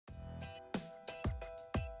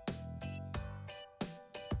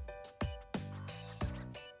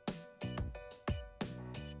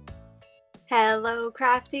Hello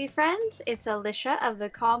crafty friends, it's Alicia of the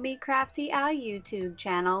Call Me Crafty YouTube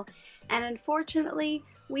channel, and unfortunately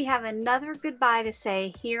we have another goodbye to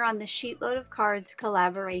say here on the Sheetload of Cards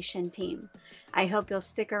collaboration team. I hope you'll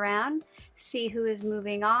stick around, see who is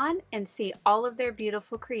moving on, and see all of their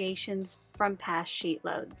beautiful creations from past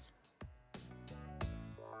Sheetloads.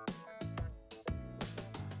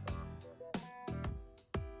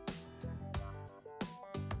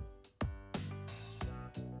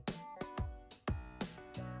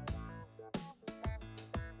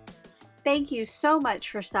 Thank you so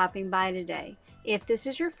much for stopping by today. If this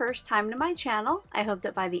is your first time to my channel, I hope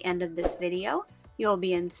that by the end of this video, you'll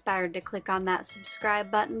be inspired to click on that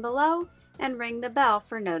subscribe button below and ring the bell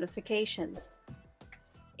for notifications.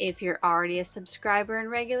 If you're already a subscriber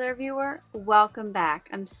and regular viewer, welcome back.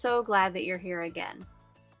 I'm so glad that you're here again.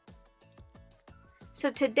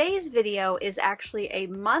 So today's video is actually a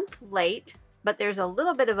month late, but there's a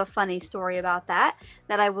little bit of a funny story about that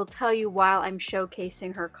I will tell you while I'm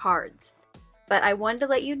showcasing her cards. But I wanted to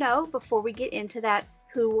let you know before we get into that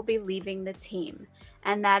who will be leaving the team.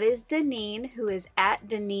 And that is Deneen, who is at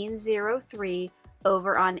Deneen03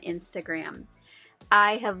 over on Instagram.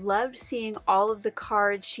 I have loved seeing all of the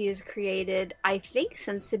cards she has created, I think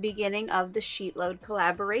since the beginning of the Sheetload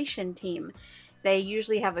collaboration team. They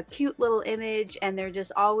usually have a cute little image and they're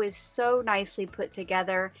just always so nicely put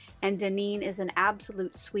together, and Deneen is an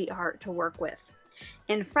absolute sweetheart to work with.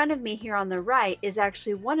 In front of me here on the right is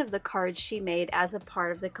actually one of the cards she made as a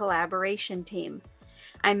part of the collaboration team.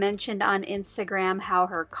 I mentioned on Instagram how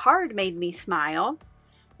her card made me smile,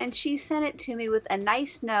 and she sent it to me with a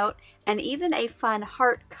nice note and even a fun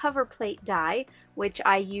heart cover plate die, which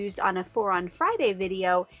I used on a 4 on Friday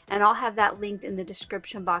video, and I'll have that linked in the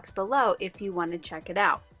description box below if you want to check it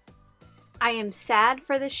out. I am sad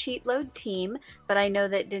for the Sheetload team, but I know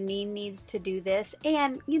that Deneen needs to do this,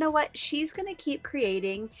 and you know what? She's going to keep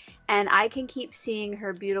creating, and I can keep seeing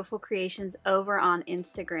her beautiful creations over on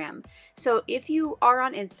Instagram. So if you are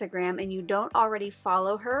on Instagram and you don't already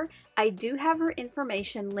follow her, I do have her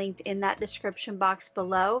information linked in that description box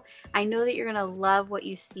below. I know that you're going to love what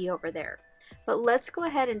you see over there. But let's go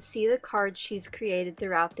ahead and see the cards she's created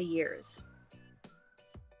throughout the years.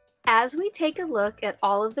 As we take a look at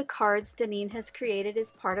all of the cards Deneen has created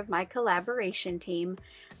as part of my collaboration team,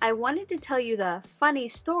 I wanted to tell you the funny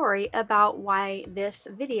story about why this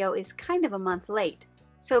video is kind of a month late.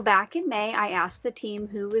 So back in May, I asked the team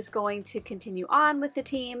who was going to continue on with the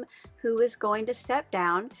team, who was going to step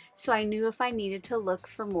down, so I knew if I needed to look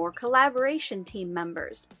for more collaboration team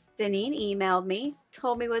members. Deneen emailed me,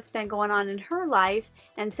 told me what's been going on in her life,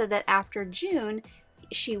 and said that after June,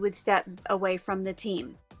 she would step away from the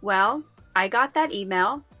team. Well, I got that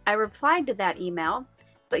email, I replied to that email,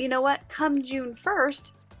 but you know what? Come June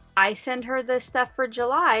 1st, I send her the stuff for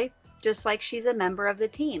July, just like she's a member of the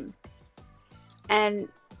team. And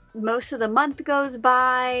most of the month goes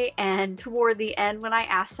by, and toward the end when I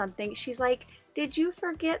ask something, she's like, "Did you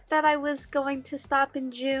forget that I was going to stop in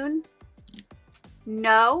June?"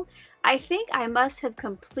 No, I think I must have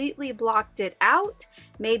completely blocked it out.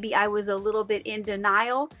 Maybe I was a little bit in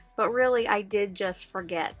denial, but really I did just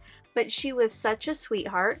forget. But she was such a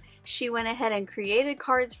sweetheart. She went ahead and created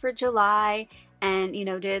cards for July and, you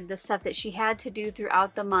know, did the stuff that she had to do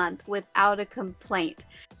throughout the month without a complaint.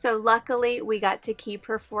 So luckily we got to keep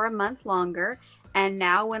her for a month longer. And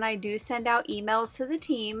now when I do send out emails to the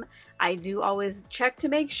team, I do always check to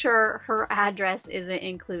make sure her address isn't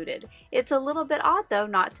included. It's a little bit odd though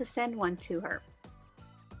not to send one to her.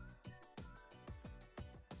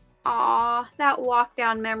 Aw, that walk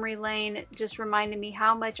down memory lane just reminded me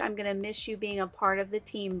how much I'm going to miss you being a part of the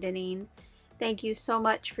team, Deneen. Thank you so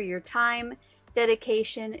much for your time,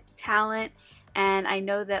 dedication, talent, and I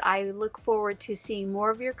know that I look forward to seeing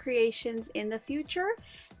more of your creations in the future,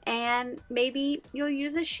 and maybe you'll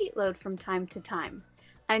use a Sheetload from time to time.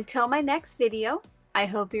 Until my next video, I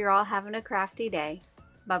hope you're all having a crafty day.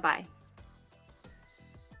 Bye-bye.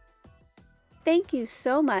 Thank you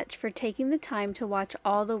so much for taking the time to watch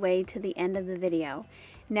all the way to the end of the video.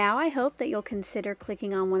 Now I hope that you'll consider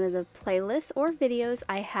clicking on one of the playlists or videos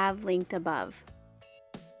I have linked above.